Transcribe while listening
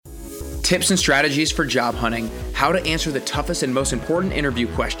tips and strategies for job hunting, how to answer the toughest and most important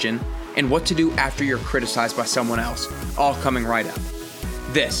interview question, and what to do after you're criticized by someone else, all coming right up.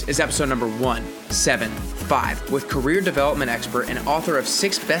 This is episode number 175 with career development expert and author of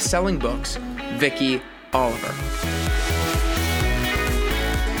 6 best-selling books, Vicki Oliver.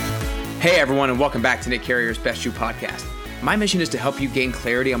 Hey everyone, and welcome back to Nick Carrier's Best You podcast. My mission is to help you gain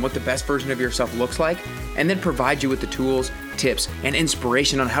clarity on what the best version of yourself looks like, and then provide you with the tools, tips, and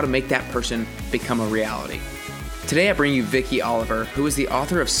inspiration on how to make that person become a reality. Today I bring you Vicki Oliver, who is the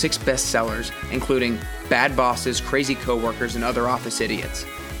author of 6 bestsellers, including Bad Bosses, Crazy Coworkers, and Other Office Idiots.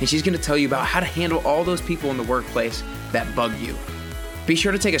 And she's going to tell you about how to handle all those people in the workplace that bug you. Be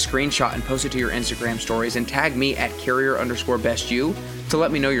sure to take a screenshot and post it to your Instagram stories and tag me at Carrier_BestYou to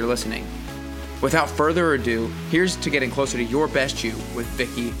let me know you're listening. Without further ado, here's to getting closer to your best you with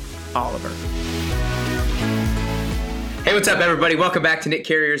Vicki Oliver. Hey, what's up, everybody? Welcome back to Nick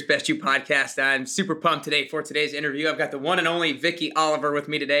Carrier's Best You podcast. I'm super pumped today for today's interview. I've got the one and only Vicki Oliver with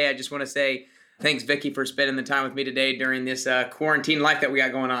me today. I just want to say thanks, Vicki, for spending the time with me today during this quarantine life that we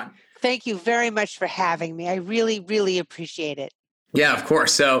got going on. Thank you very much for having me. I really, really appreciate it. Yeah, of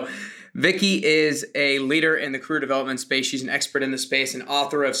course. So Vicki is a leader in the career development space. She's an expert in the space and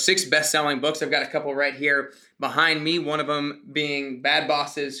author of 6 best-selling books. I've got a couple right here behind me, one of them being Bad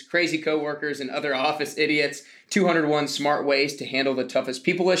Bosses, Crazy Coworkers, and Other Office Idiots, 201 Smart Ways to Handle the Toughest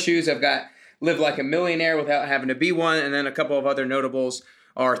People Issues. I've got Live Like a Millionaire Without Having to Be One, and then a couple of other notables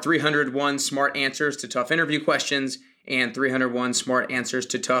are 301 Smart Answers to Tough Interview Questions and 301 Smart Answers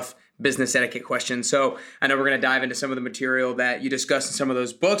to Tough Business Etiquette Questions. So I know we're going to dive into some of the material that you discussed in some of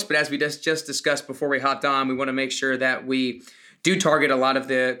those books, but as we just discussed before we hopped on, we want to make sure that we do target a lot of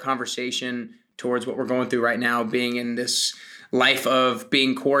the conversation towards what we're going through right now, being in this life of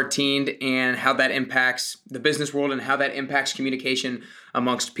being quarantined and how that impacts the business world and how that impacts communication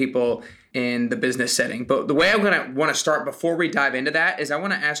amongst people in the business setting. But the way I'm going to want to start before we dive into that is I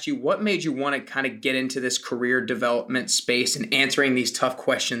want to ask you, what made you want to kind of get into this career development space and answering these tough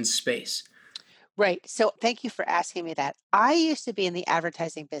questions space? Right. So thank you for asking me that. I used to be in the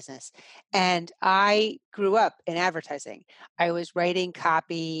advertising business and I grew up in advertising. I was writing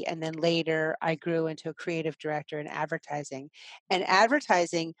copy and then later I grew into a creative director in advertising. And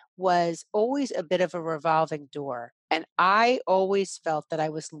advertising was always a bit of a revolving door. And I always felt that I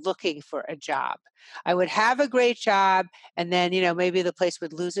was looking for a job. I would have a great job and then, maybe the place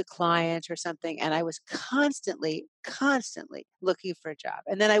would lose a client or something. And I was constantly looking for a job.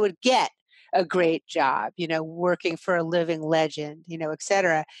 And then I would get a great job, working for a living legend, et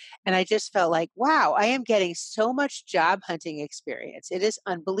cetera. And I just felt like, wow, I am getting so much job hunting experience. It is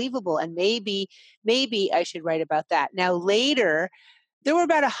unbelievable. And maybe I should write about that. Now, later, there were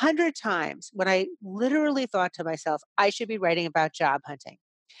about 100 times when I literally thought to myself, I should be writing about job hunting.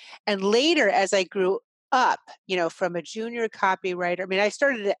 And later, as I grew up, from a junior copywriter, I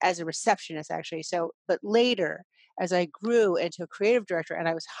started as a receptionist actually. But later, as I grew into a creative director and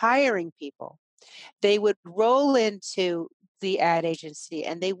I was hiring people, they would roll into the ad agency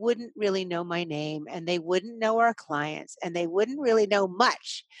and they wouldn't really know my name and they wouldn't know our clients and they wouldn't really know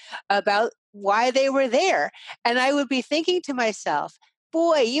much about why they were there. And I would be thinking to myself,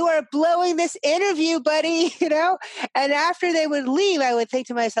 boy, you are blowing this interview, buddy, And after they would leave, I would think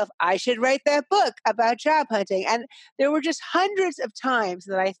to myself, I should write that book about job hunting. And there were just hundreds of times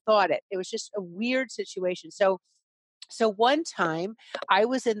that I thought it. It was just a weird situation. So one time I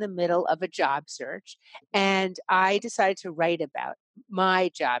was in the middle of a job search and I decided to write about my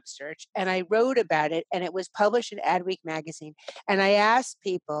job search and I wrote about it and it was published in Adweek magazine. And I asked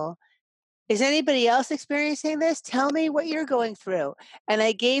people, is anybody else experiencing this? Tell me what you're going through. And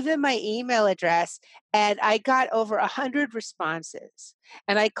I gave them my email address and I got over 100 responses.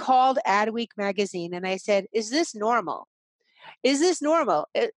 And I called Adweek magazine and I said, is this normal? Is this normal?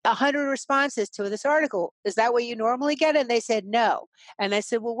 100 responses to this article. Is that what you normally get? And they said, no. And I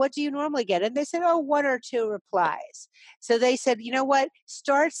said, well, what do you normally get? And they said, 1 or 2 replies. So they said, you know what?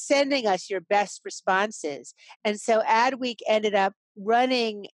 Start sending us your best responses. And so Adweek ended up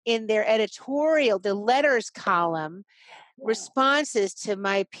running in their editorial, the letters column, responses to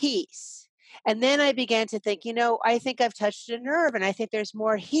my piece. And then I began to think, I think I've touched a nerve and I think there's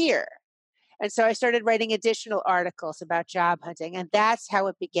more here. And so I started writing additional articles about job hunting, and that's how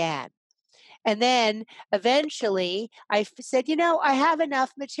it began. And then eventually I said, I have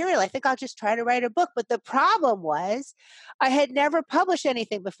enough material. I think I'll just try to write a book. But the problem was I had never published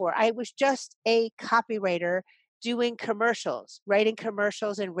anything before. I was just a copywriter doing commercials, writing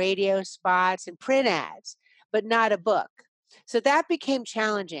commercials and radio spots and print ads, but not a book. So that became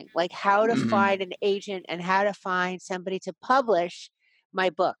challenging, like how to find an agent and how to find somebody to publish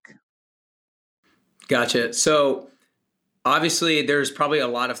my book. Gotcha. So obviously there's probably a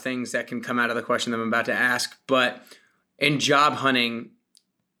lot of things that can come out of the question that I'm about to ask, but in job hunting,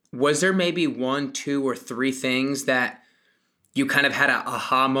 was there maybe one, two, or three things that you kind of had a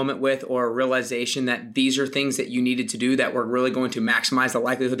aha moment with, or a realization that these are things that you needed to do that were really going to maximize the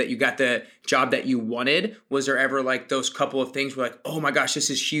likelihood that you got the job that you wanted? Was there ever like those couple of things where like, oh my gosh, this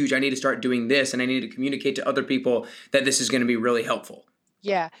is huge. I need to start doing this and I need to communicate to other people that this is going to be really helpful?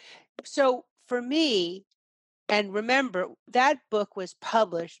 Yeah. So for me, and remember, that book was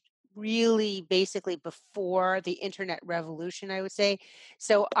published really basically before the internet revolution, I would say.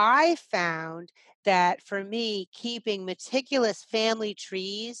 So I found that for me, keeping meticulous family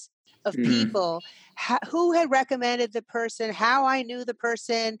trees of Mm, people who had recommended the person, how I knew the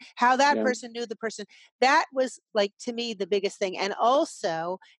person, how that Yeah. person knew the person, that was like to me the biggest thing. And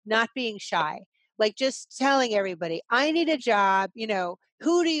also not being shy, like just telling everybody, I need a job,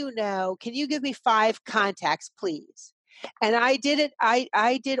 who do you know? Can you give me 5 contacts, please? And I did it.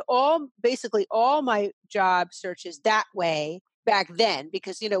 I did basically all my job searches that way back then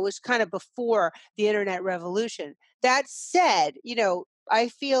because it was kind of before the internet revolution. That said, I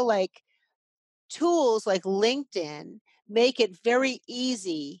feel like tools like LinkedIn make it very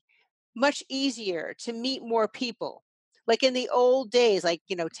easy, much easier to meet more people. Like in the old days, like,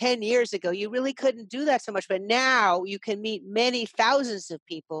 10 years ago, you really couldn't do that so much. But now you can meet many thousands of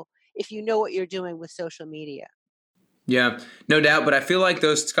people if you know what you're doing with social media. yeah, no doubt. But I feel like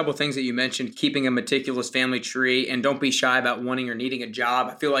those couple of things that you mentioned, keeping a meticulous family tree and don't be shy about wanting or needing a job,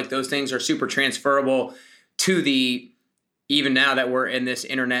 I feel like those things are super transferable to even now that we're in this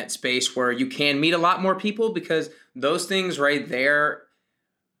internet space where you can meet a lot more people, because those things right there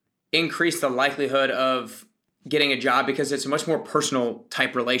increase the likelihood of getting a job, because it's a much more personal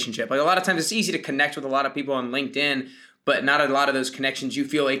type relationship. Like a lot of times it's easy to connect with a lot of people on LinkedIn, but not a lot of those connections you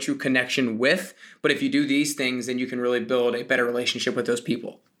feel a true connection with. But if you do these things, then you can really build a better relationship with those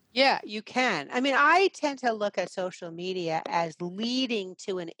people. Yeah, you can. I mean, I tend to look at social media as leading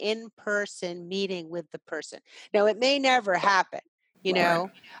to an in-person meeting with the person. Now, it may never happen, you Right.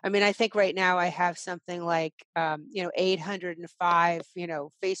 know. I mean, I think right now I have something like, 805,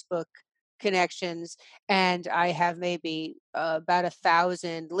 Facebook connections, and I have maybe about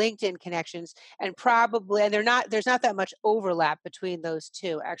 1,000 LinkedIn connections, and there's not that much overlap between those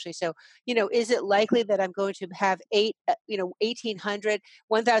two, actually. So, is it likely that I'm going to have 1,800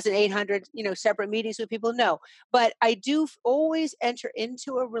 1,800, separate meetings with people? No. But I do always enter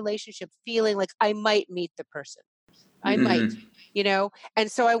into a relationship feeling like I might meet the person. I might, Hmm.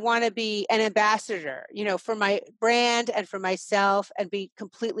 and so I want to be an ambassador, for my brand and for myself and be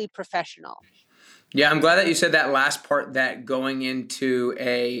completely professional. Yeah, I'm glad that you said that last part, that going into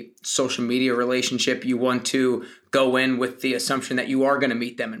a social media relationship, you want to go in with the assumption that you are going to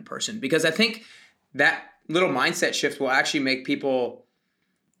meet them in person. Because I think that little mindset shift will actually make people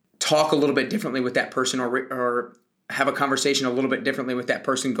talk a little bit differently with that person, or have a conversation a little bit differently with that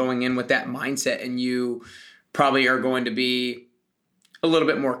person going in with that mindset. And you probably are going to be a little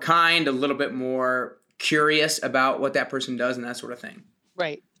bit more kind, a little bit more curious about what that person does and that sort of thing.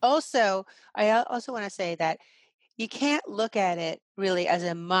 Right. Also, I also want to say that you can't look at it really as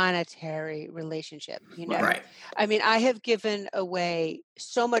a monetary relationship. Right. Right. I mean, I have given away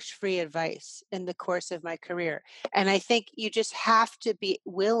so much free advice in the course of my career, and I think you just have to be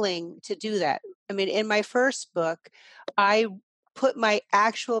willing to do that. I mean, in my first book, I put my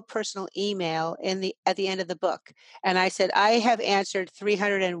actual personal email at the end of the book, and I said I have answered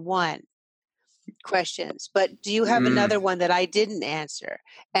 301 questions, but do you have another Mm, one that I didn't answer?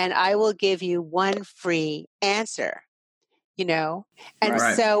 And I will give you one free answer you know? And Right.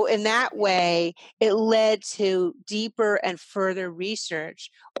 right. so in that way, it led to deeper and further research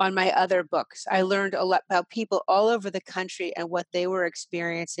on my other books. I learned a lot about people all over the country and what they were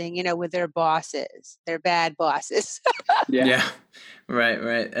experiencing, with their bosses, their bad bosses. Yeah. Yeah. Right,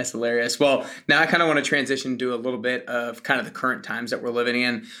 right. That's hilarious. Well, now I kind of want to transition to a little bit of kind of the current times that we're living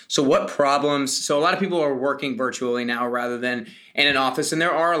in. So, what problems? So, a lot of people are working virtually now rather than in an office, and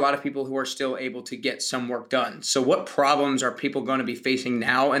there are a lot of people who are still able to get some work done. So, what problems are people going to be facing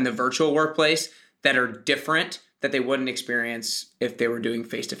now in the virtual workplace that are different that they wouldn't experience if they were doing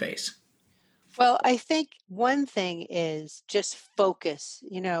face to face? Well, I think one thing is just focus.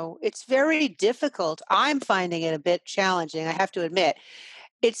 It's very difficult. I'm finding it a bit challenging, I have to admit.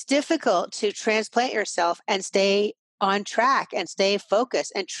 It's difficult to transplant yourself and stay on track and stay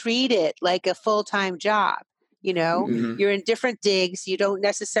focused and treat it like a full-time job. Mhm. Hmm. You're in different digs. You don't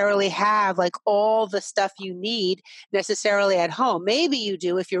necessarily have like all the stuff you need necessarily at home. Maybe you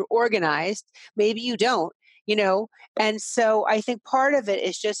do if you're organized, maybe you don't. you know? And so I think part of it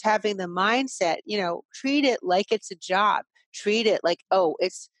is just having the mindset, treat it like it's a job. Treat it like, oh,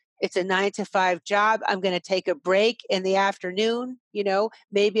 it's a 9 to 5 job. I'm going to take a break in the afternoon.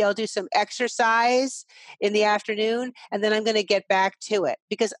 Maybe I'll do some exercise in the afternoon and then I'm going to get back to it.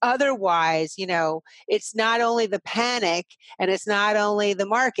 Because otherwise, it's not only the panic and it's not only the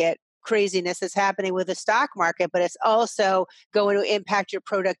market craziness that's happening with the stock market, but it's also going to impact your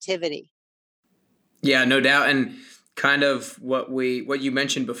productivity. Yeah, no doubt. And kind of what you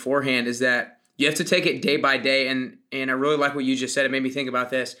mentioned beforehand is that you have to take it day by day. And I really like what you just said. It made me think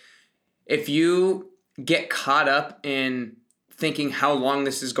about this. If you get caught up in thinking how long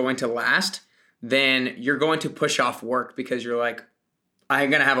this is going to last, then you're going to push off work because you're like,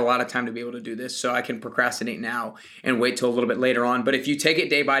 I'm going to have a lot of time to be able to do this, so I can procrastinate now and wait till a little bit later on. But if you take it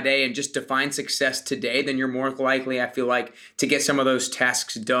day by day and just define success today, then you're more likely, I feel like, to get some of those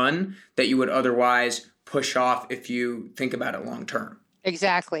tasks done that you would otherwise push off if you think about it long term.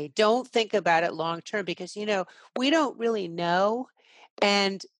 Exactly. Don't think about it long term because, we don't really know.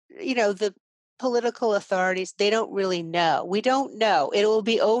 And, the political authorities, they don't really know. We don't know. It will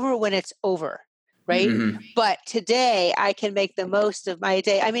be over when it's over, right? Mm-hmm. But today I can make the most of my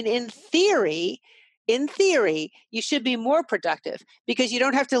day. I mean, in theory, you should be more productive because you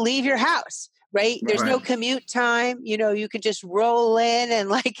don't have to leave your house. Right? There's no Right. commute time. You can just roll in and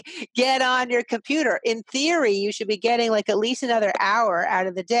like get on your computer. In theory, you should be getting like at least another hour out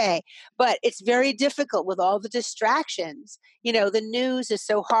of the day. But it's very difficult with all the distractions. The news is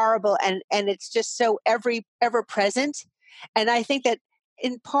so horrible and it's just so ever present. And I think that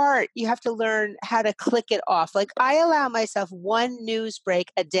in part you have to learn how to click it off. Like I allow myself one news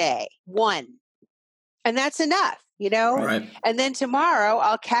break a day. One. And that's enough, Right. And then tomorrow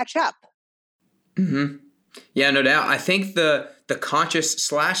I'll catch up. Mm-hmm. Yeah, no doubt. I think the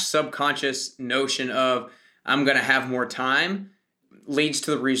conscious/subconscious notion of I'm going to have more time leads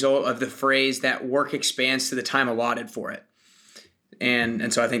to the result of the phrase that work expands to the time allotted for it.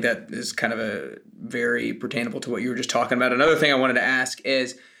 And so I think that is kind of a very pertainable to what you were just talking about. Another thing I wanted to ask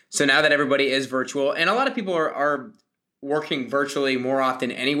is, so now that everybody is virtual, and a lot of people are working virtually more often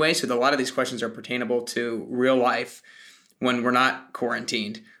anyway, so a lot of these questions are pertainable to real life when we're not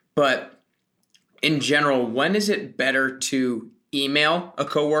quarantined. But in general, when is it better to email a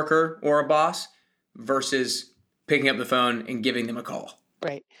coworker or a boss versus picking up the phone and giving them a call?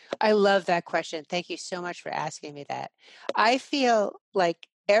 Right. I love that question. Thank you so much for asking me that. I feel like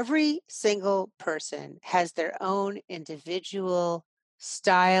every single person has their own individual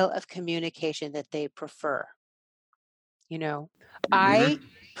style of communication that they prefer. You know, I Mm-hmm.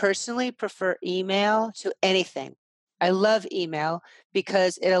 personally prefer email to anything. I love email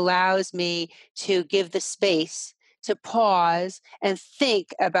because it allows me to give the space to pause and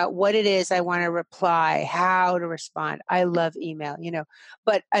think about what it is I want to reply, how to respond. I love email.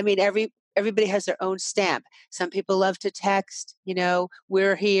 But I mean everybody has their own stamp. Some people love to text,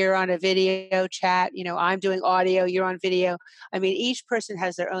 we're here on a video chat, I'm doing audio, you're on video. I mean each person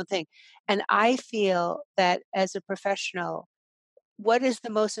has their own thing. And I feel that as a professional, what is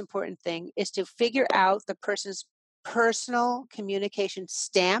the most important thing is to figure out the person's personal communication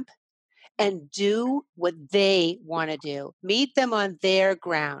stamp and do what they want to do. Meet them on their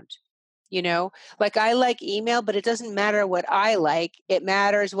ground. Like I like email, but it doesn't matter what I like. It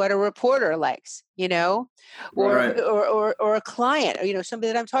matters what a reporter likes, or Right. or a client, or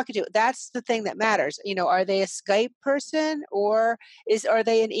somebody that I'm talking to. That's the thing that matters. Are they a Skype person or are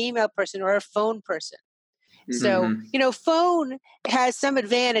they an email person or a phone person? So, Mm-hmm. phone has some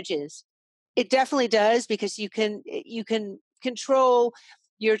advantages. It definitely does because you can control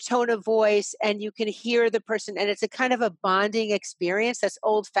your tone of voice and you can hear the person and it's a kind of a bonding experience that's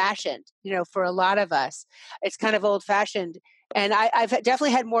old fashioned, for a lot of us. It's kind of old fashioned. And I've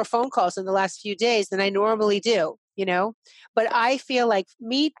definitely had more phone calls in the last few days than I normally do. But I feel like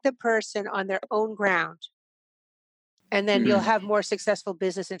meet the person on their own ground and then you'll Mm-hmm. have more successful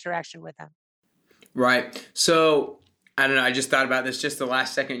business interaction with them. Right. So I don't know. I just thought about this just the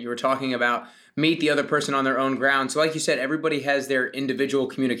last second you were talking about meet the other person on their own ground. So like you said, everybody has their individual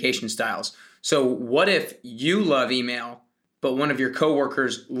communication styles. So what if you love email, but one of your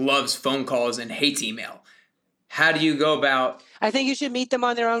coworkers loves phone calls and hates email? How do you go about? I think you should meet them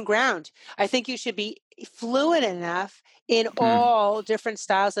on their own ground. I think you should be fluent enough in Hmm. all different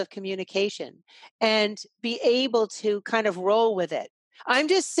styles of communication and be able to kind of roll with it. I'm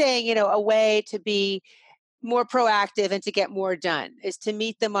just saying, a way to be more proactive and to get more done is to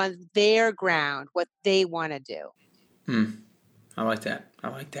meet them on their ground, what they want to do. Hmm. I like that. I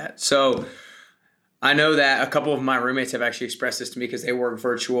like that. So I know that a couple of my roommates have actually expressed this to me because they work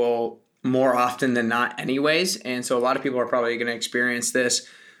virtual more often than not anyways. And so a lot of people are probably going to experience this.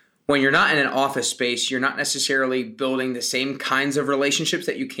 When you're not in an office space, you're not necessarily building the same kinds of relationships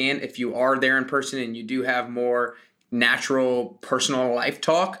that you can if you are there in person and you do have more natural personal life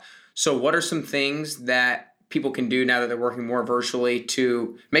talk. So what are some things that people can do now that they're working more virtually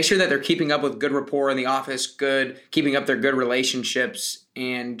to make sure that they're keeping up with good rapport in the office, keeping up their good relationships,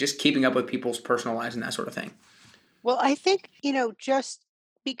 and just keeping up with people's personal lives and that sort of thing? Well, I think, just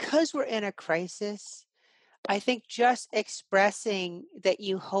because we're in a crisis, I think just expressing that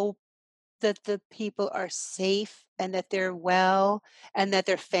you hope that the people are safe and that they're well and that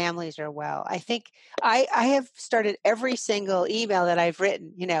their families are well. I think I have started every single email that I've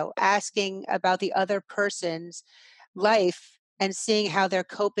written, asking about the other person's life and seeing how they're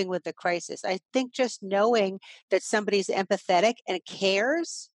coping with the crisis. I think just knowing that somebody's empathetic and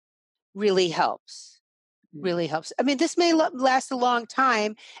cares really helps. Really helps. I mean, this may last a long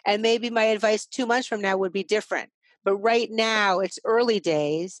time, and maybe my advice 2 months from now would be different. But right now, it's early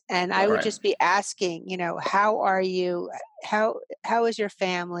days, and I would Right. just be asking, how are you? How is your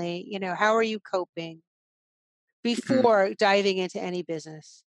family? How are you coping Mhm. before diving into any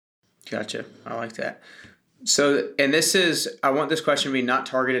business? Gotcha. I like that. So, and I want this question to be not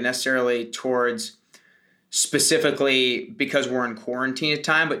targeted necessarily towards specifically because we're in quarantine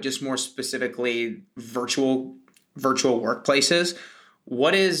time, but just more specifically virtual workplaces.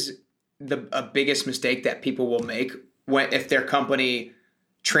 What is the biggest mistake that people will make if their company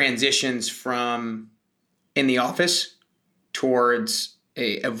transitions from in the office towards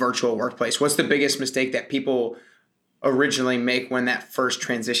a virtual workplace? What's the biggest mistake that people originally make when that first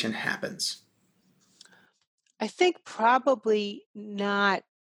transition happens? I think probably not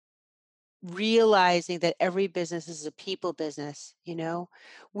realizing that every business is a people business.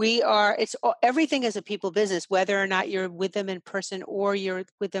 Everything is a people business, whether or not you're with them in person or you're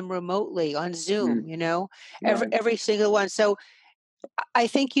with them remotely on Zoom. Mm, every, right. every single one. So I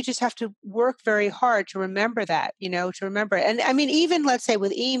think you just have to work very hard to remember that, to remember it. And I mean, even let's say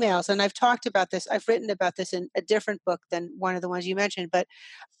with emails, and I've talked about this, I've written about this in a different book than one of the ones you mentioned, but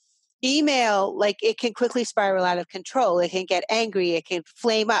email, like, it can quickly spiral out of control. It can get angry. It can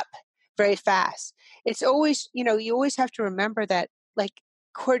flame up very fast. It's always, you always have to remember that, like,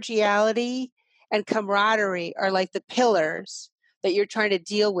 cordiality and camaraderie are like the pillars that you're trying to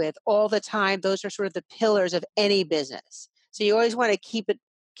deal with all the time. Those are sort of the pillars of any business. So you always want to keep it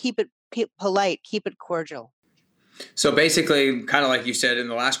polite, keep it cordial. So basically, kind of like you said in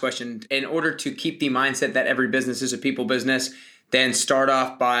the last question, in order to keep the mindset that every business is a people business, then start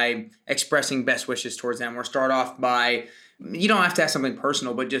off by expressing best wishes towards them, or start off by, you don't have to have something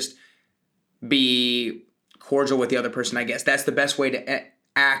personal, but just be cordial with the other person, I guess. That's the best way to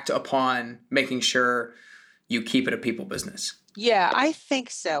act upon making sure you keep it a people business. Yeah, I think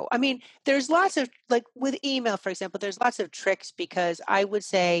so. I mean, there's lots of, like with email, for example, there's lots of tricks because I would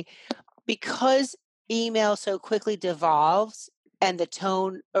say, because email so quickly devolves and the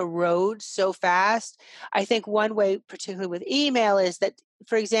tone erodes so fast, I think one way, particularly with email, is that,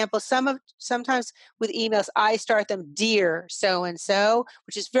 for example, sometimes with emails, I start them dear so and so,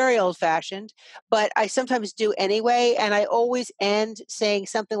 which is very old fashioned, but I sometimes do anyway. And I always end saying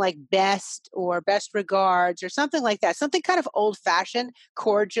something like best or best regards or something like that, something kind of old fashioned,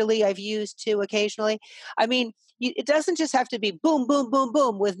 cordially, I've used too occasionally. I mean, it doesn't just have to be boom, boom, boom,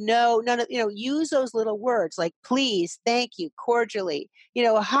 boom with none of, use those little words like please, thank you, cordially,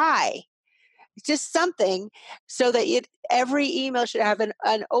 hi, just something so that every email should have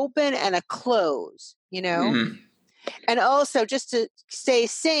an open and a close, Hmm. and also just to stay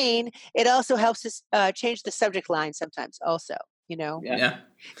sane, it also helps us change the subject line sometimes also, Yeah, Yeah,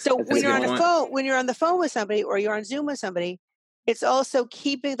 so that's a when that's a you're good good on a point. point. phone, when you're on the phone with somebody or you're on Zoom with somebody, it's also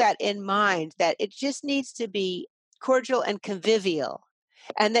keeping that in mind that it just needs to be cordial and convivial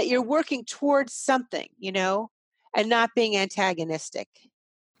and that you're working towards something, and not being antagonistic.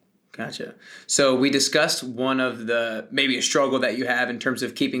 Gotcha. So we discussed one of the maybe a struggle that you have in terms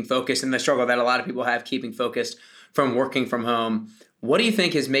of keeping focus and the struggle that a lot of people have keeping focused from working from home. What do you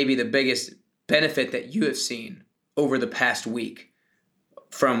think is maybe the biggest benefit that you have seen over the past week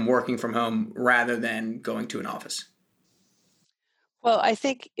from working from home rather than going to an office? Well, I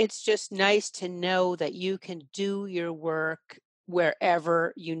think it's just nice to know that you can do your work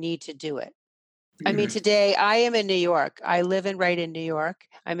wherever you need to do it. I mean, Hmm. today I am in New York. I live and write in New York.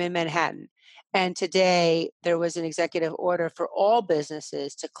 I'm in Manhattan. And today there was an executive order for all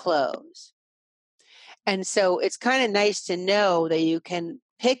businesses to close. And so it's kind of nice to know that you can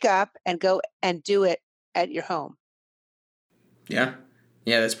pick up and go and do it at your home. Yeah.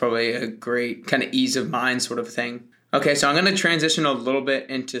 Yeah, that's probably a great kind of ease of mind sort of thing. Okay, so I'm going to transition a little bit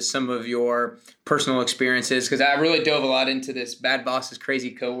into some of your personal experiences because I really dove a lot into this Bad Bosses,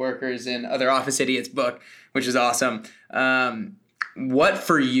 Crazy Coworkers, and Other Office Idiots book, which is awesome. What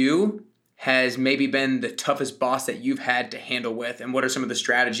for you has maybe been the toughest boss that you've had to handle with, and what are some of the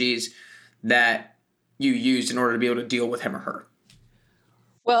strategies that you used in order to be able to deal with him or her?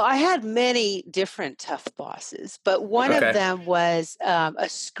 Well, I had many different tough bosses, but one of Okay. them was a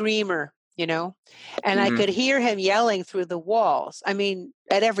screamer, and I could Mm-hmm. hear him yelling through the walls. I mean,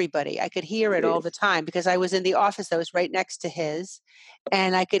 at everybody. I could hear it all the time because I was in the office that was right next to his,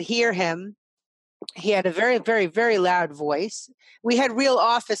 and I could hear him. He had a very, very, very loud voice. We had real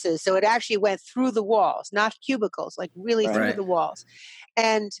offices, so it actually went through the walls, not cubicles, like really through Right. the walls.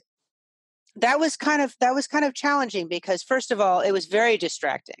 And that was kind of challenging because first of all, it was very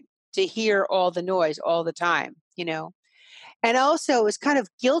distracting to hear all the noise all the time. And also it was kind of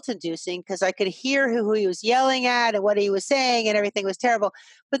guilt inducing because I could hear who he was yelling at and what he was saying and everything was terrible.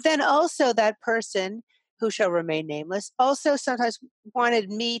 But then also that person who shall remain nameless also sometimes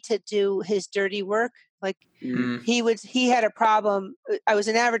wanted me to do his dirty work. Like Mm-hmm. he had a problem. I was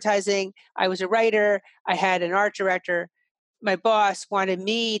in advertising, I was a writer, I had an art director. My boss wanted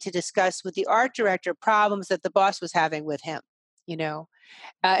me to discuss with the art director problems that the boss was having with him, you know.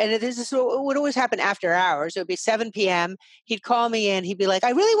 And this is what would always happen after hours. It would be 7 p.m. He'd call me in. He'd be like,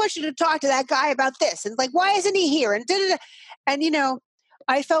 "I really want you to talk to that guy about this." And like, "Why isn't he here?" And da-da-da. And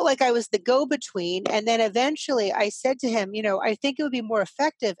I felt like I was the go-between. And then eventually, I said to him, "I think it would be more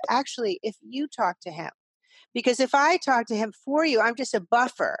effective actually if you talk to him, because if I talk to him for you, I'm just a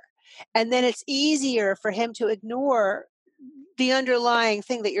buffer, and then it's easier for him to ignore the underlying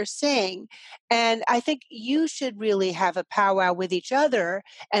thing that you're saying. And I think you should really have a powwow with each other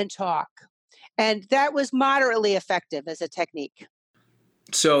and talk." And that was moderately effective as a technique.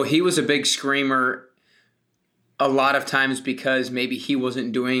 So he was a big screamer a lot of times because maybe he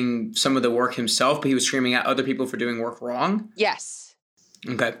wasn't doing some of the work himself, but he was screaming at other people for doing work wrong. Yes.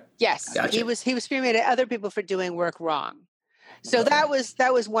 Okay, Yes. He gotcha. was he was screaming at other people for doing work wrong. So Okay.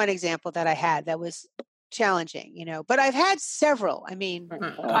 that was one example that I had that was challenging. But I've had several. I mean, I'm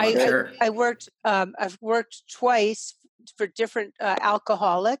I sure. I've worked twice for different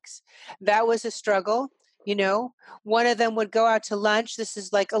alcoholics. That was a struggle. You know, one of them would go out to lunch. This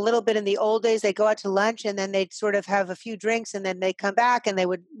is like a little bit in the old days. They go out to lunch and then they'd sort of have a few drinks and then they come back and they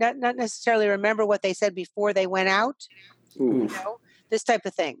would not necessarily remember what they said before they went out. You Oof, know, this type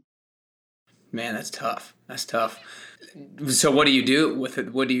of thing. man, that's tough. That's tough. So what do you do with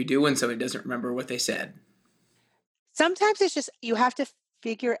it? What do you do when somebody doesn't remember what they said? Sometimes it's just you have to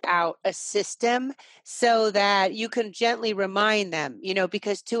figure out a system so that you can gently remind them,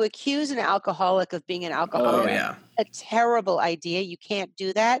 because to accuse an alcoholic of being an Oh alcoholic yeah. is a terrible idea. You can't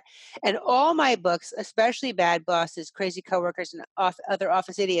do that. And all my books, especially Bad Bosses, Crazy Coworkers, and Other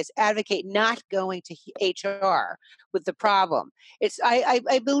Office Idiots, advocate not going to HR with the problem.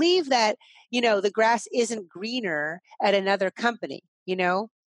 I believe that the grass isn't greener at another company.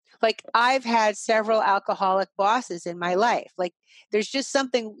 Like I've had several alcoholic bosses in my life. Like there's just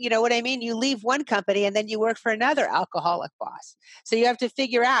something, you know what I mean? You leave one company and then you work for another alcoholic boss. So you have to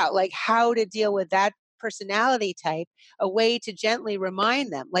figure out like how to deal with that personality type, a way to gently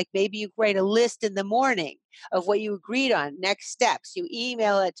remind them. Like maybe you write a list in the morning of what you agreed on, next steps. You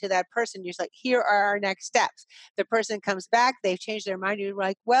email it to that person. You're just like, here are our next steps. The person comes back, they've changed their mind. You're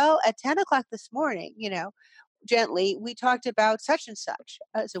like, well, at 10 o'clock this morning, gently, we talked about such and such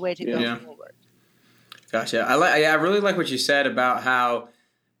as a way to go Yeah. forward. Gotcha. I really like what you said about how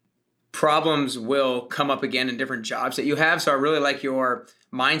problems will come up again in different jobs that you have. So I really like your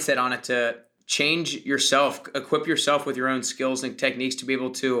mindset on it to change yourself, equip yourself with your own skills and techniques to be able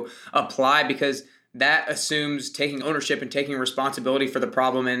to apply, because that assumes taking ownership and taking responsibility for the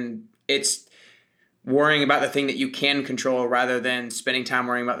problem, and it's worrying about the thing that you can control rather than spending time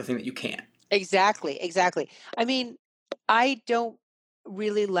worrying about the thing that you can't. Exactly, exactly. I mean, I don't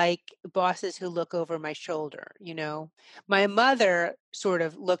really like bosses who look over my shoulder. My mother sort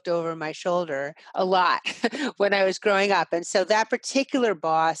of looked over my shoulder a lot when I was growing up. And so that particular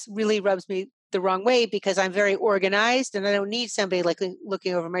boss really rubs me the wrong way because I'm very organized and I don't need somebody like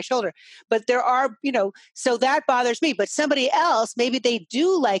looking over my shoulder. But there are, so that bothers me. But somebody else, maybe they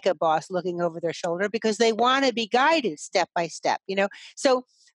do like a boss looking over their shoulder because they want to be guided step by step. So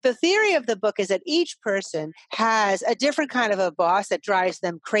the theory of the book is that each person has a different kind of a boss that drives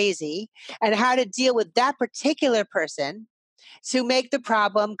them crazy, and how to deal with that particular person to make the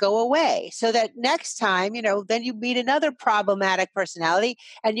problem go away so that next time, then you meet another problematic personality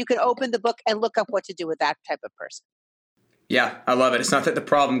and you can open the book and look up what to do with that type of person. Yeah, I love it. It's not that the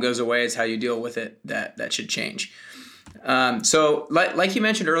problem goes away; it's how you deal with it that should change. So, like you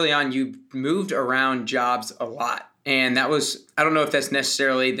mentioned early on, you moved around jobs a lot, and that was, I don't know if that's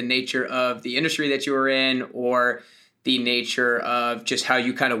necessarily the nature of the industry that you were in, or the nature of just how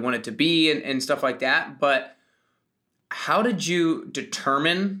you kind of wanted to be and stuff like that. But how did you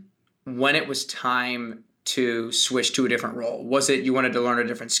determine when it was time to switch to a different role? Was it you wanted to learn a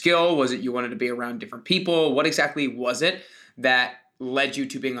different skill? Was it you wanted to be around different people? What exactly was it that led you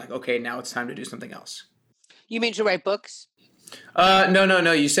to being like, okay, now it's time to do something else? You mean to write books? No, no,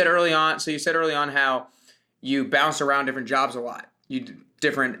 no. You said early on. So you said early on how you bounced around different jobs a lot.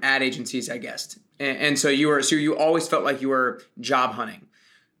 Different ad agencies, I guess. And so you always felt like you were job hunting.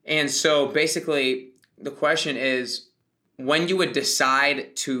 And so basically, the question is, when you would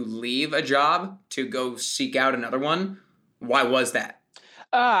decide to leave a job to go seek out another one, why was that?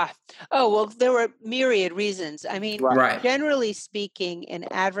 Ah, oh, well, there were myriad reasons. I mean, Right. generally speaking, in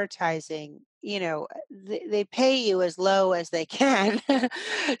advertising, they pay you as low as they can.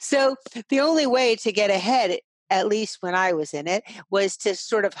 So the only way to get ahead, at least when I was in it, was to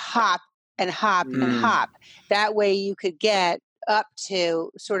sort of hop and hop and Mm, hop. That way you could get up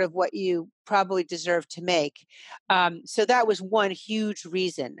to sort of what you probably deserve to make. So that was one huge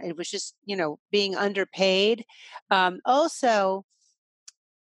reason. It was just, being underpaid. Also,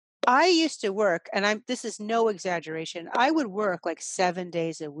 I used to work, and this is no exaggeration. I would work like 7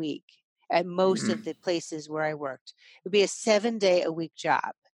 days a week at most of mm, the places where I worked. It would be a 7 day a week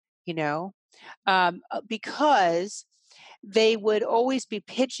job, you know, because they would always be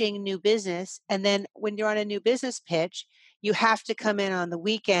pitching new business. And then when you're on a new business pitch, you have to come in on the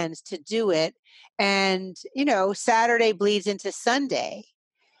weekends to do it. And, Saturday bleeds into Sunday.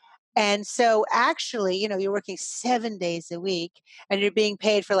 And so actually, you're working 7 days a week and you're being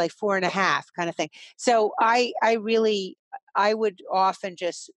paid for like four and a half kind of thing. So I would often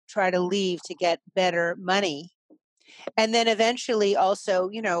just try to leave to get better money. And then eventually also,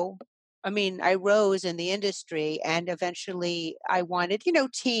 I mean, I rose in the industry and eventually I wanted,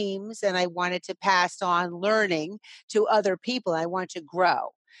 teams and I wanted to pass on learning to other people. I wanted to grow.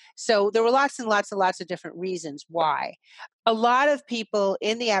 So there were lots and lots and lots of different reasons why. A lot of people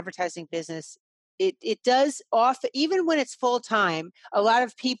in the advertising business, it does often, even when it's full time, a lot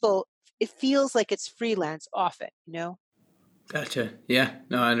of people, it feels like it's freelance often. gotcha. Yeah.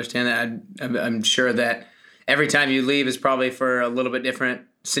 No, I understand that. I'm sure that every time you leave is probably for a little bit different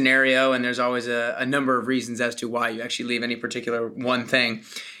scenario, and there's always a number of reasons as to why you actually leave any particular one thing.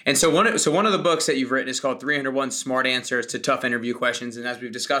 And so one of the books that you've written is called 301 Smart Answers to Tough Interview Questions. And as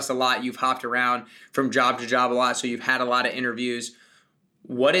we've discussed a lot, you've hopped around from job to job a lot, so you've had a lot of interviews.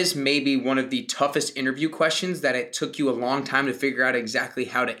 What is maybe one of the toughest interview questions that it took you a long time to figure out exactly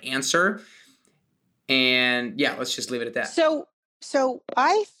how to answer? And yeah, let's just leave it at that. So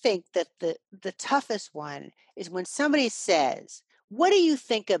I think that the toughest one is when somebody says, "What do you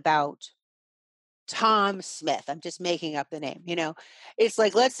think about Tom Smith?" I'm just making up the name. It's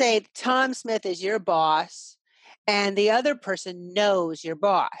like, let's say Tom Smith is your boss and the other person knows your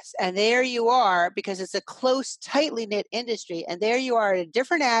boss. And there you are, because it's a close, tightly knit industry. And there you are at a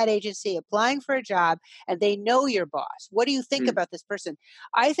different ad agency applying for a job and they know your boss. What do you think Mm, about this person?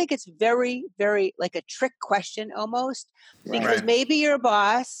 I think it's very, very like a trick question almost, because right. maybe your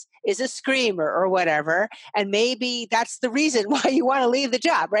boss is a screamer or whatever. And maybe that's the reason why you want to leave the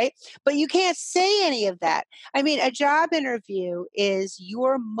job, right? But you can't say any of that. I mean, a job interview is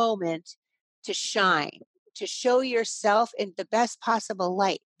your moment to shine, to show yourself in the best possible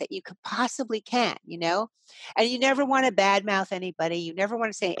light that you could possibly can. And you never want to badmouth anybody. You never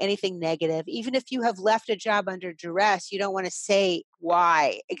want to say anything negative. Even if you have left a job under duress, you don't want to say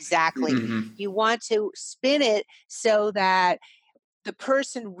why exactly. Hmm. You want to spin it so that the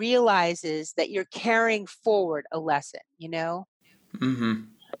person realizes that you're carrying forward a lesson. Hmm.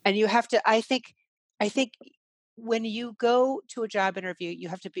 And you have to, I think when you go to a job interview, you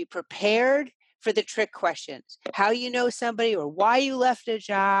have to be prepared for the trick questions. How you know somebody, or why you left a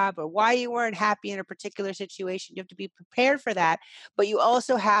job, or why you weren't happy in a particular situation. You have to be prepared for that, but you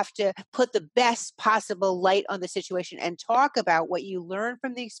also have to put the best possible light on the situation and talk about what you learned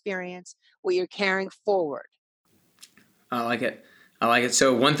from the experience, what you're carrying forward. I like it. I like it.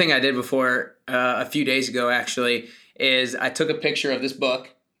 So one thing I did before a few days ago actually is I took a picture of this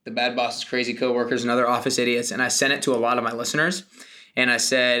book, The Bad Boss's Crazy Coworkers and Other Office Idiots, and I sent it to a lot of my listeners. And I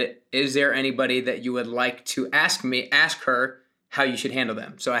said, "Is there anybody that you would like to ask her how you should handle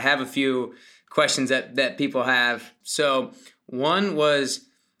them?" So I have a few questions that people have. So one was,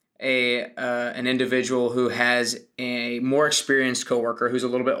 an individual who has a more experienced coworker who's a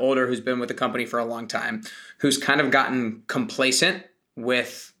little bit older, who's been with the company for a long time, who's kind of gotten complacent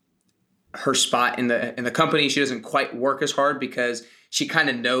with her spot in the company. She doesn't quite work as hard because she kind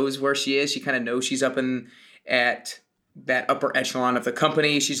of knows where she is. She kind of knows she's up at that upper echelon of the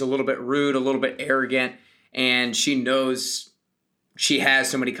company. She's a little bit rude, a little bit arrogant, and she knows she has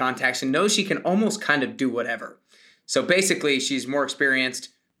so many contacts and knows she can almost kind of do whatever. So basically, she's more experienced,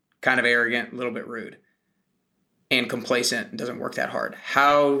 kind of arrogant, a little bit rude, and complacent, and doesn't work that hard.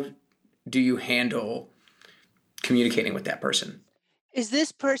 How do you handle communicating with that person? Is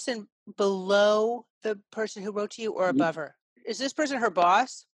this person below the person who wrote to you or above her? Is this person her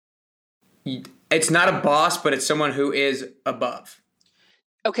boss? It's not a boss, but it's someone who is above.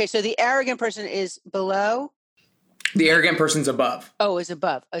 Okay, so the arrogant person is below? The arrogant person's above. Oh, is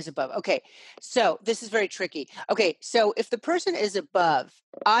above. Is above. Okay. So this is very tricky. Okay. So if the person is above,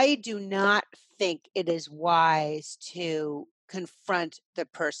 I do not think it is wise to confront the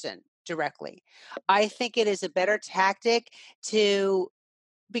person directly. I think it is a better tactic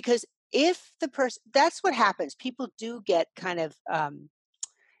because if the person, that's what happens. People do get kind of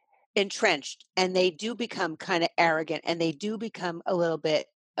entrenched and they do become kind of arrogant and they do become a little bit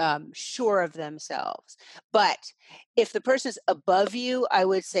sure of themselves. But if the person's above you, I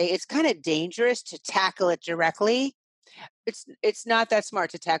would say it's kind of dangerous to tackle it directly. It's not that smart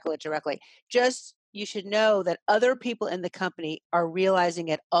to tackle it directly. Just you should know that other people in the company are realizing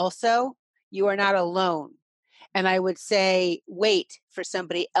it also. You are not alone. And I would say wait for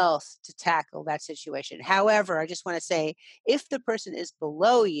somebody else to tackle that situation. However, I just want to say if the person is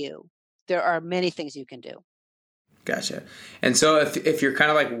below you, there are many things you can do. Gotcha. And so if you're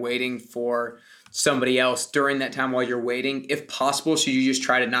kind of like waiting for somebody else during that time while you're waiting, if possible, should you just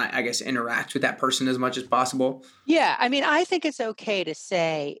try to not, I guess, interact with that person as much as possible? Yeah, I mean, I think it's okay to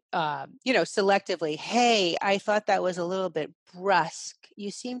say, selectively, hey, I thought that was a little bit brusque. You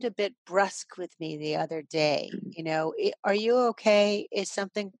seemed a bit brusque with me the other day. Are you okay? Is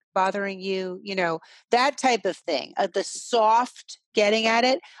something bothering you? That type of thing. The soft getting at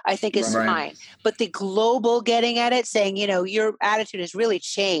it, I think is Right. fine. But the global getting at it, saying, your attitude has really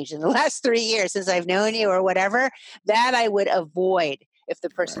changed in the last 3 years since I've known you or whatever, that I would avoid if the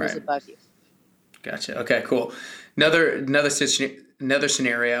person is Right. above you. Gotcha. Okay, cool. Another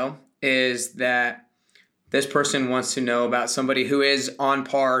scenario is that this person wants to know about somebody who is on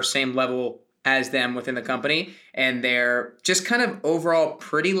par, same level as them within the company, and they're just kind of overall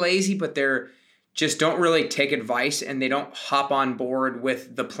pretty lazy, but they're just don't really take advice and they don't hop on board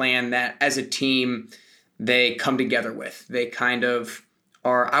with the plan that as a team they come together with. They kind of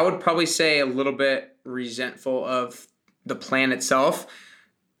are, I would probably say, a little bit resentful of the plan itself.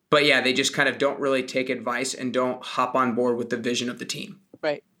 But yeah, they just kind of don't really take advice and don't hop on board with the vision of the team.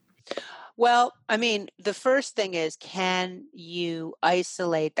 Right. Well, I mean, the first thing is, can you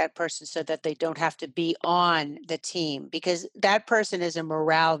isolate that person so that they don't have to be on the team? Because that person is a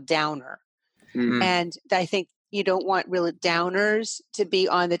morale downer. Mm-hmm. And I think you don't want really downers to be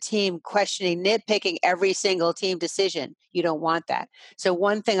on the team questioning, nitpicking every single team decision. You don't want that. So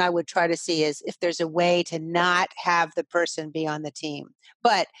one thing I would try to see is if there's a way to not have the person be on the team.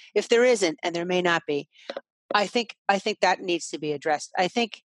 But if there isn't, and there may not be, I think that needs to be addressed. I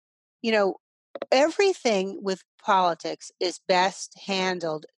think, everything with politics is best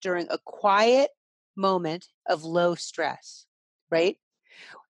handled during a quiet moment of low stress, right?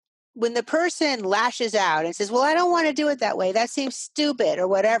 When the person lashes out and says, well, I don't want to do it that way, that seems stupid or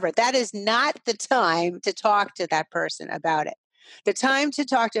whatever, that is not the time to talk to that person about it. The time to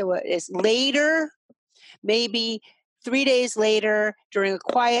talk to it is later, maybe 3 days later, during a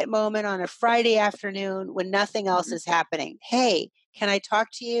quiet moment on a Friday afternoon when nothing else is happening. Hey, can I talk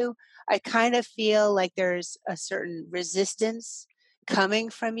to you? I kind of feel like there's a certain resistance coming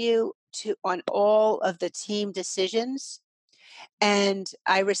from you on all of the team decisions. And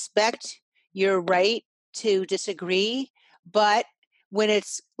I respect your right to disagree, but when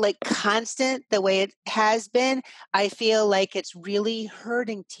it's like constant the way it has been, I feel like it's really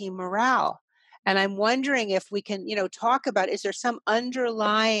hurting team morale. And I'm wondering if we can, talk about, is there some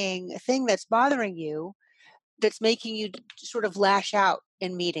underlying thing that's bothering you that's making you sort of lash out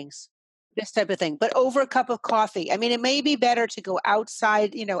in meetings? This type of thing, but over a cup of coffee. I mean, it may be better to go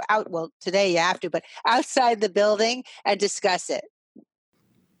outside, well, today you have to, but outside the building and discuss it.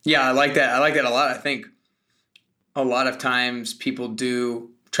 Yeah, I like that. I like that a lot. I think a lot of times people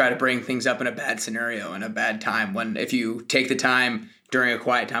do try to bring things up in a bad scenario, in a bad time, when if you take the time during a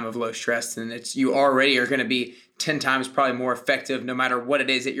quiet time of low stress, then you already are going to be 10 times probably more effective no matter what it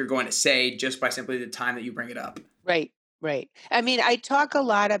is that you're going to say, just by simply the time that you bring it up. Right. Right. I mean, I talk a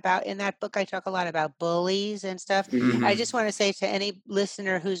lot about in that book, I talk a lot about bullies and stuff. I Hmm. just want to say to any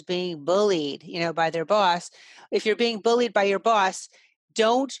listener who's being bullied, by their boss, if you're being bullied by your boss,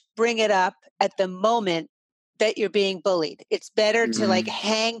 don't bring it up at the moment that you're being bullied. It's better to like Hmm.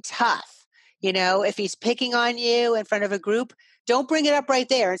 hang tough. If he's picking on you in front of a group, don't bring it up right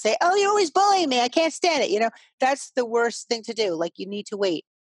there and say, "Oh, you're always bullying me. I can't stand it." That's the worst thing to do. Like you need to wait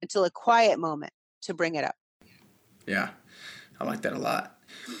until a quiet moment to bring it up. Yeah, I like that a lot.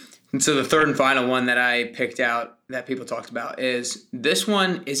 And so the third and final one that I picked out that people talked about is this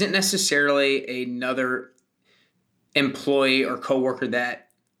one isn't necessarily another employee or coworker that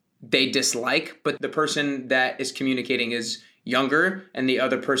they dislike, but the person that is communicating is younger and the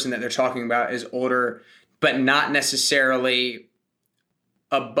other person that they're talking about is older, but not necessarily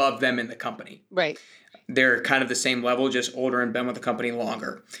above them in the company. Right. They're kind of the same level, just older and been with the company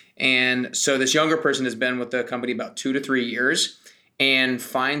longer. And so this younger person has been with the company about 2 to 3 years and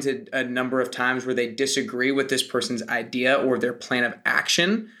finds a number of times where they disagree with this person's idea or their plan of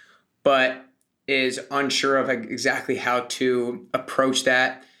action, but is unsure of exactly how to approach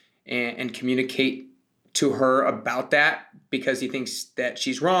that and communicate to her about that because he thinks that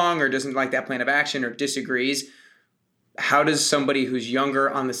she's wrong or doesn't like that plan of action or disagrees. How does somebody who's younger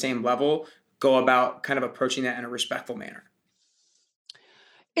on the same level go about kind of approaching that in a respectful manner?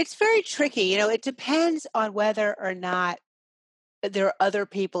 It's very tricky. It depends on whether or not there are other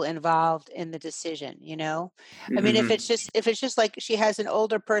people involved in the decision. I mean, Hmm. if it's just like she has an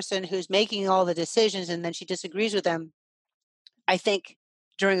older person who's making all the decisions and then she disagrees with them, I think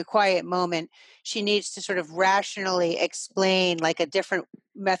during a quiet moment, she needs to sort of rationally explain like a different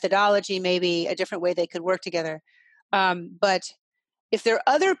methodology, maybe a different way they could work together. But if there are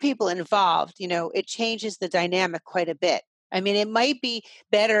other people involved, it changes the dynamic quite a bit. I mean, it might be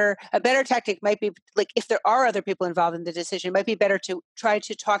a better tactic might be like if there are other people involved in the decision, it might be better to try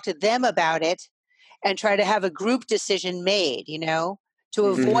to talk to them about it and try to have a group decision made, to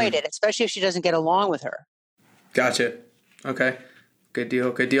avoid Hmm. it, especially if she doesn't get along with her. Gotcha. Okay. Good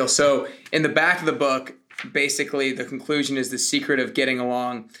deal. Good deal. So in the back of the book, basically the conclusion is the secret of getting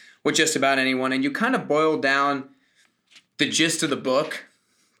along with just about anyone. And you kind of boil down the gist of the book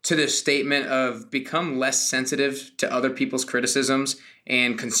to this statement of become less sensitive to other people's criticisms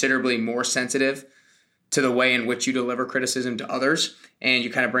and considerably more sensitive to the way in which you deliver criticism to others. And you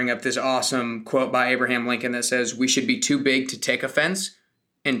kind of bring up this awesome quote by Abraham Lincoln that says, "We should be too big to take offense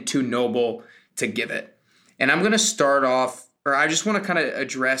and too noble to give it." And I'm going to start off, or I just want to kind of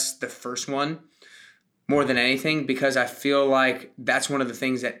address the first one more than anything because I feel like that's one of the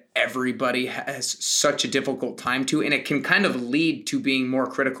things that everybody has such a difficult time to, and it can kind of lead to being more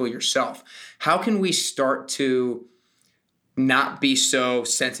critical yourself. How can we start to not be so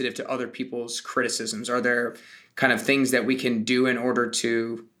sensitive to other people's criticisms? Are there kind of things that we can do in order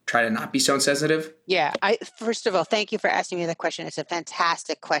to try to not be so sensitive? Yeah, I first of all, thank you for asking me that question. It's a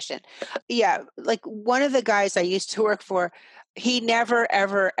fantastic question. Yeah, like one of the guys I used to work for, he never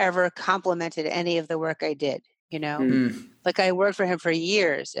ever ever complimented any of the work I did. Mm. Like I worked for him for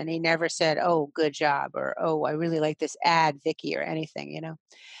years and he never said, "Oh, good job," or "Oh, I really like this ad, Vicky," or anything.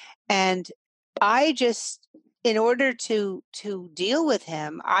 And I just in order to deal with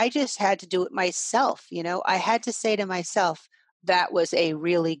him, I just had to do it myself. I had to say to myself, that was a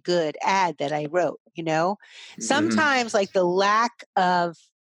really good ad that I wrote. Hmm. Sometimes like the lack of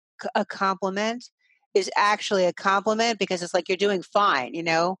a compliment is actually a compliment because it's like you're doing fine.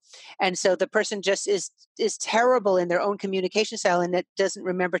 And so the person just is terrible in their own communication style and it doesn't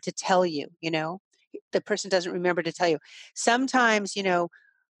remember to tell you. The person doesn't remember to tell you. Sometimes,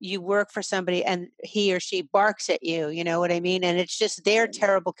 you work for somebody and he or she barks at you, you know what I mean? And it's just their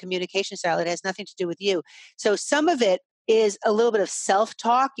terrible communication style. It has nothing to do with you. So some of it is a little bit of self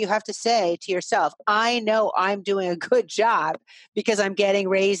talk. You have to say to yourself, I know I'm doing a good job because I'm getting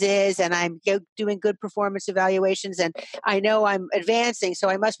raises and doing good performance evaluations and I know I'm advancing. So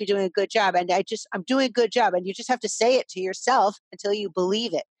I must be doing a good job. And I'm doing a good job. And you just have to say it to yourself until you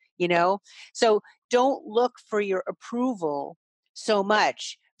believe it. So don't look for your approval so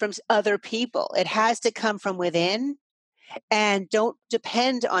much from other people. It has to come from within and don't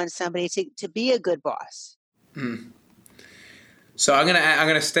depend on somebody to be a good boss. Mm. So I'm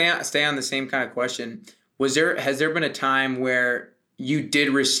gonna stay on the same kind of question. Has there been a time where you did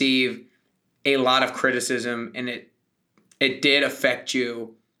receive a lot of criticism and it did affect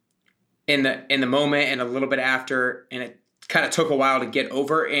you in the moment and a little bit after, and it kind of took a while to get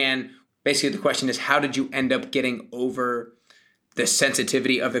over? And basically, the question is, how did you end up getting over the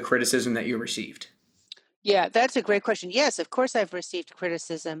sensitivity of the criticism that you received? Yeah, that's a great question. Yes, of course I've received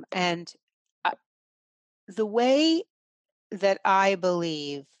criticism and uh, the way that I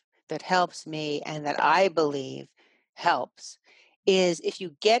believe that helps me and that I believe helps is if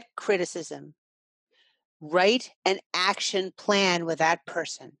you get criticism, write an action plan with that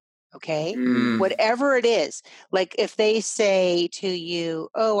person. Okay. Mm. Whatever it is, like if they say to you,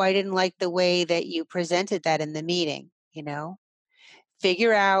 oh, I didn't like the way that you presented that in the meeting,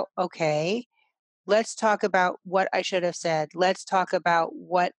 figure out, okay, let's talk about what I should have said. Let's talk about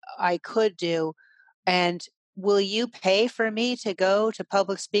what I could do. And will you pay for me to go to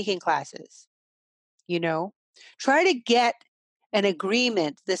public speaking classes? You know, try to get an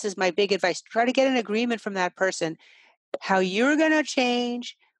agreement. This is my big advice. Try to get an agreement from that person how you're going to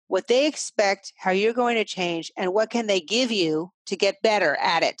change, what they expect, how you're going to change, and what can they give you to get better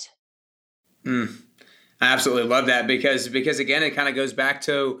at it. I absolutely love that because again, it kind of goes back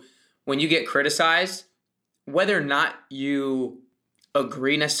to when you get criticized, whether or not you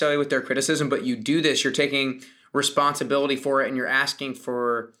agree necessarily with their criticism, but you do this, you're taking responsibility for it and you're asking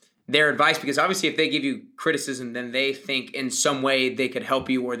for their advice, because obviously if they give you criticism, then they think in some way they could help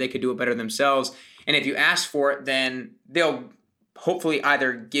you or they could do it better themselves. And if you ask for it, then they'll hopefully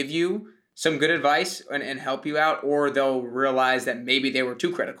either give you some good advice and help you out, or they'll realize that maybe they were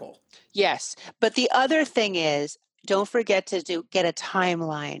too critical. Yes. But the other thing is, don't forget to get a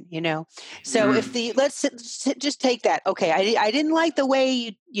timeline, So if just take that. Okay, I didn't like the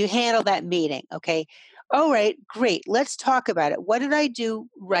way you handled that meeting. Okay. All right, great. Let's talk about it. What did I do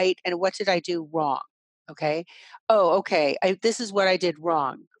right and what did I do wrong? Okay. Oh, okay. This is what I did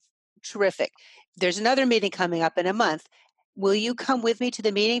wrong. Terrific. There's another meeting coming up in a month. Will you come with me to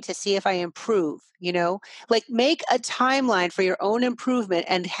the meeting to see if I improve? Like make a timeline for your own improvement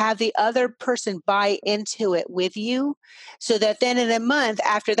and have the other person buy into it with you so that then in a month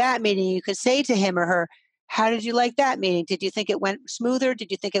after that meeting, you can say to him or her, how did you like that meeting? Did you think it went smoother? Did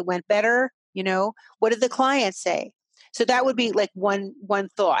you think it went better? What did the client say? So that would be like one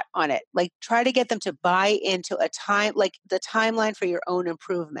thought on it. Like try to get them to buy into like the timeline for your own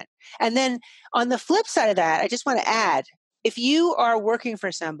improvement. And then on the flip side of that, I just want to add, if you are working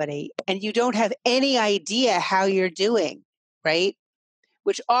for somebody and you don't have any idea how you're doing, right?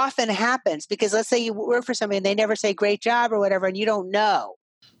 Which often happens because let's say you work for somebody and they never say great job or whatever, and you don't know.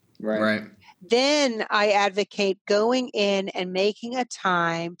 Right. Then I advocate going in and making a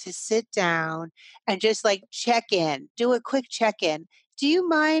time to sit down and just like check in, do a quick check in. Do you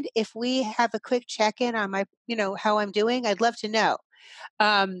mind if we have a quick check in on my, how I'm doing? I'd love to know.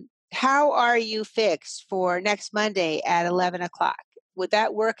 How are you fixed for next Monday at 11 o'clock? Would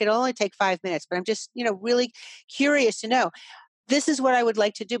that work? It'll only take 5 minutes, but I'm just, really curious to know. This is what I would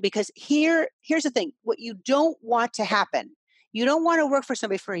like to do because here's the thing. What you don't want to happen, you don't want to work for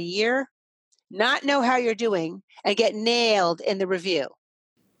somebody for a year, not know how you're doing, and get nailed in the review.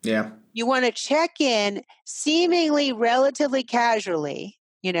 Yeah. You want to check in seemingly relatively casually,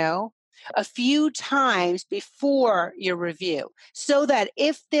 a few times before your review so that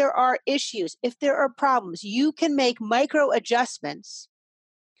if there are issues, if there are problems, you can make micro adjustments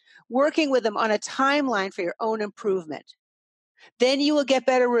working with them on a timeline for your own improvement. Then you will get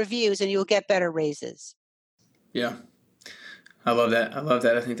better reviews and you will get better raises. Yeah. I love that.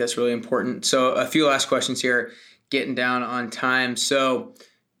 I think that's really important. So a few last questions here, getting down on time. So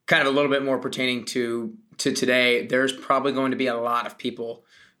kind of a little bit more pertaining to today, there's probably going to be a lot of people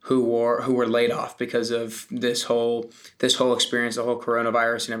who were laid off because of this whole experience, the whole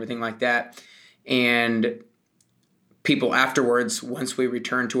coronavirus and everything like that. And people afterwards, once we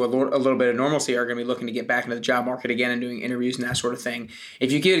return to a little bit of normalcy, are going to be looking to get back into the job market again and doing interviews and that sort of thing.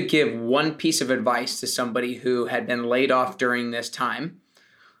 If you could give one piece of advice to somebody who had been laid off during this time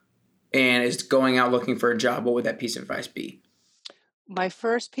and is going out looking for a job, what would that piece of advice be? My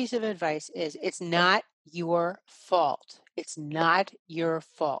first piece of advice is it's not your fault. It's not your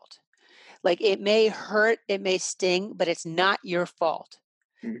fault. Like it may hurt, it may sting, but it's not your fault.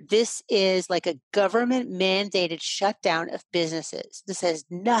 This is like a government mandated shutdown of businesses. This has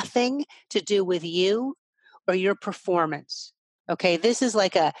nothing to do with you or your performance. Okay. This is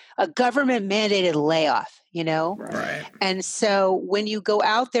like a government mandated layoff, Right. And so when you go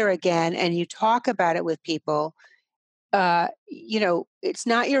out there again and you talk about it with people, it's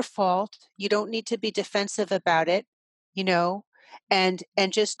not your fault. You don't need to be defensive about it, you know, and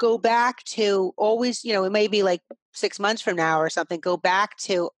just go back to always, it may be like 6 months from now or something, go back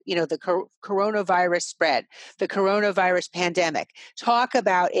to, the coronavirus spread, the coronavirus pandemic. Talk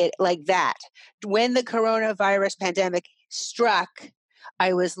about it like that. When the coronavirus pandemic struck,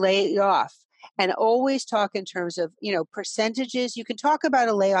 I was laid off. And always talk in terms of, percentages. You can talk about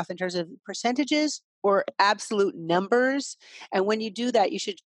a layoff in terms of percentages or absolute numbers. And when you do that, you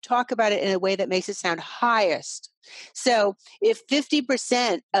should talk about it in a way that makes it sound highest. So if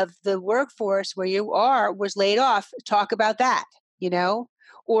 50% of the workforce where you are was laid off, talk about that, you know?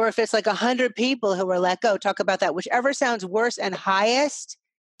 Or if it's like 100 people who were let go, talk about that. Whichever sounds worse and highest,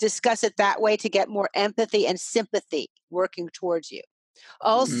 discuss it that way to get more empathy and sympathy working towards you. Mm.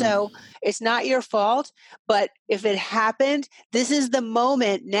 Also, it's not your fault, but if it happened, this is the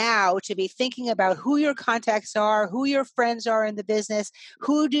moment now to be thinking about who your contacts are, who your friends are in the business,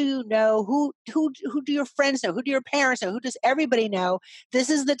 who do you know, who do your friends know, who do your parents know, who does everybody know? This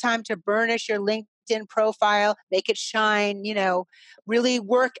is the time to burnish your LinkedIn profile, make it shine, really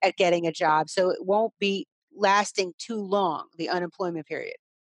work at getting a job so it won't be lasting too long, the unemployment period.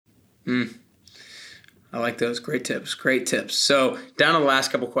 Mm. I like those. Great tips. Great tips. So down to the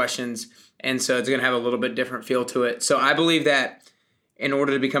last couple questions. And so it's going to have a little bit different feel to it. So I believe that in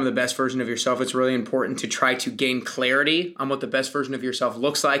order to become the best version of yourself, it's really important to try to gain clarity on what the best version of yourself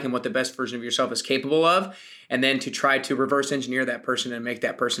looks like and what the best version of yourself is capable of. And then to try to reverse engineer that person and make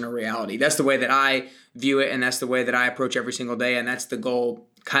that person a reality. That's the way that I view it. And that's the way that I approach every single day. And that's the goal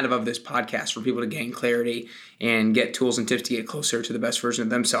kind of this podcast, for people to gain clarity and get tools and tips to get closer to the best version of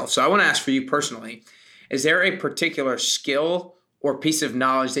themselves. So I want to ask for you personally, is there a particular skill or piece of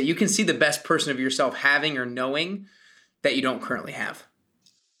knowledge that you can see the best person of yourself having or knowing that you don't currently have?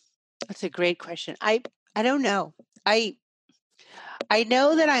 That's a great question. I don't know. I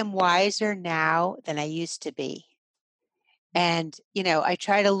know that I'm wiser now than I used to be. And, I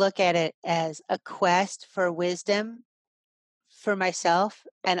try to look at it as a quest for wisdom for myself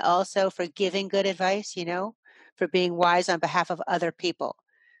and also for giving good advice, for being wise on behalf of other people.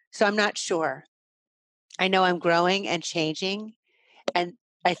 So I'm not sure. I know I'm growing and changing, and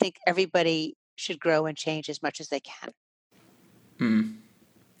I think everybody should grow and change as much as they can.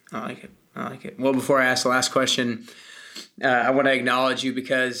 I like it. I like it. Well, before I ask the last question, I want to acknowledge you,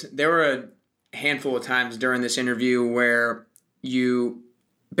 because there were a handful of times during this interview where your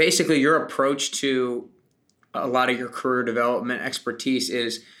approach to a lot of your career development expertise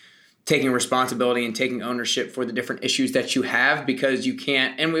is taking responsibility and taking ownership for the different issues that you have, because you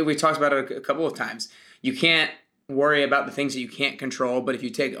can't, and we talked about it a couple of times, you can't worry about the things that you can't control. But if you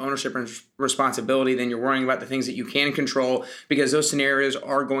take ownership and responsibility, then you're worrying about the things that you can control, because those scenarios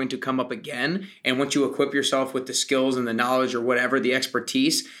are going to come up again. And once you equip yourself with the skills and the knowledge or whatever, the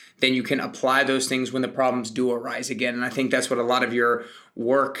expertise, then you can apply those things when the problems do arise again. And I think that's what a lot of your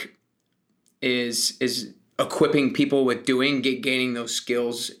work is equipping people with doing, gaining those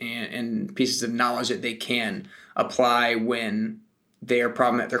skills and pieces of knowledge that they can apply when their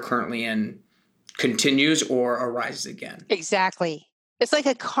problem that they're currently in continues or arises again. Exactly. It's like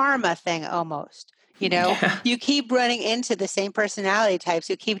a karma thing almost. Yeah. You keep running into the same personality types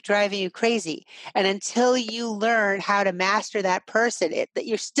who keep driving you crazy. And until you learn how to master that person, that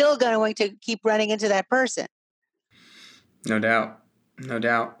you're still going to keep running into that person. No doubt. No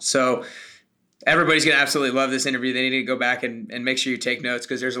doubt. So everybody's going to absolutely love this interview. They need to go back and make sure you take notes,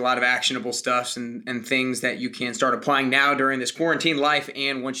 because there's a lot of actionable stuff and things that you can start applying now during this quarantine life.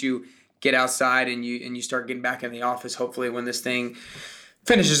 And once you get outside and you start getting back in the office, hopefully when this thing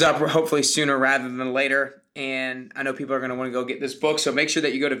finishes up, hopefully sooner rather than later. And I know people are going to want to go get this book. So make sure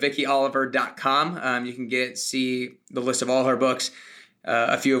that you go to VickiOliver.com. You can see the list of all her books,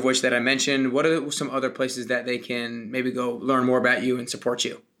 a few of which that I mentioned. What are some other places that they can maybe go learn more about you and support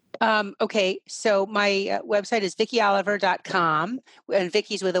you? Okay, so my website is VickiOliver.com, and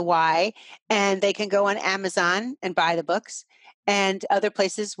Vicky's with a Y, and they can go on Amazon and buy the books and other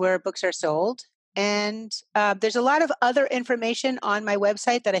places where books are sold. And there's a lot of other information on my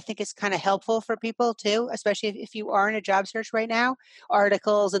website that I think is kind of helpful for people too, especially if you are in a job search right now,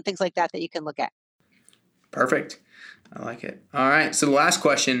 articles and things like that you can look at. Perfect. I like it. All right. So the last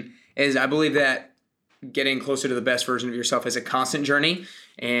question is, I believe that getting closer to the best version of yourself is a constant journey.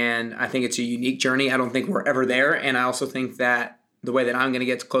 And I think it's a unique journey. I don't think we're ever there. And I also think that the way that I'm going to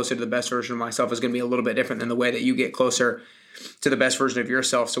get closer to the best version of myself is going to be a little bit different than the way that you get closer to the best version of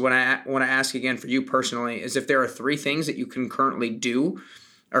yourself. So what I want to ask again for you personally is if there are 3 things that you can currently do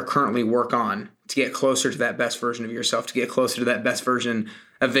or currently work on to get closer to that best version of yourself, to get closer to that best version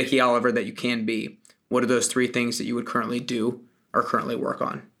of Vicki Oliver that you can be. What are those 3 things that you would currently do or currently work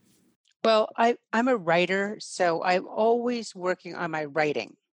on? Well, I'm a writer, so I'm always working on my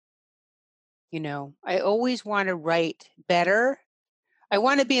writing. I always want to write better. I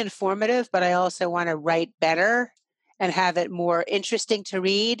want to be informative, but I also want to write better and have it more interesting to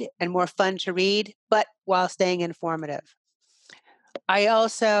read and more fun to read, but while staying informative. I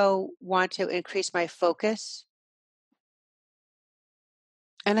also want to increase my focus.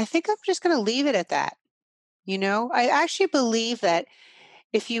 And I think I'm just going to leave it at that. I actually believe that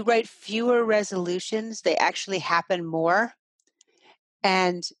if you write fewer resolutions, they actually happen more.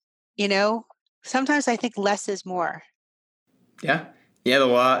 And, you know, sometimes I think less is more. Yeah. Yeah, the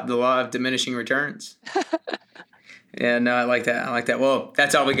law of diminishing returns. Yeah, no, I like that. I like that. Well,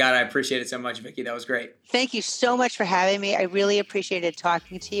 that's all we got. I appreciate it so much, Vicki. That was great. Thank you so much for having me. I really appreciated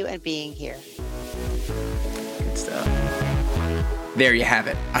talking to you and being here. Good stuff. There you have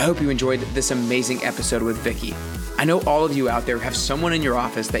it. I hope you enjoyed this amazing episode with Vicki. I know all of you out there have someone in your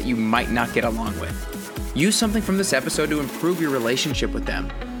office that you might not get along with. Use something from this episode to improve your relationship with them.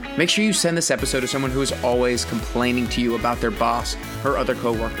 Make sure you send this episode to someone who is always complaining to you about their boss or other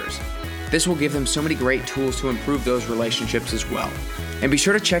coworkers. This will give them so many great tools to improve those relationships as well. And be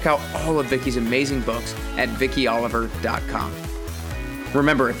sure to check out all of Vicki's amazing books at VickiOliver.com.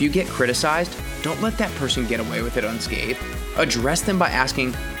 Remember, if you get criticized, don't let that person get away with it unscathed. Address them by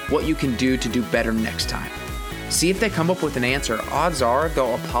asking what you can do to do better next time. See if they come up with an answer. Odds are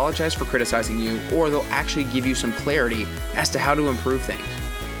they'll apologize for criticizing you, or they'll actually give you some clarity as to how to improve things.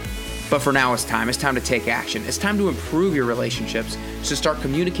 But for now, it's time to take action. It's time to improve your relationships, to start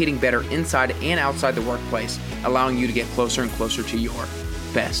communicating better inside and outside the workplace, allowing you to get closer and closer to your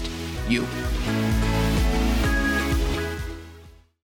best you.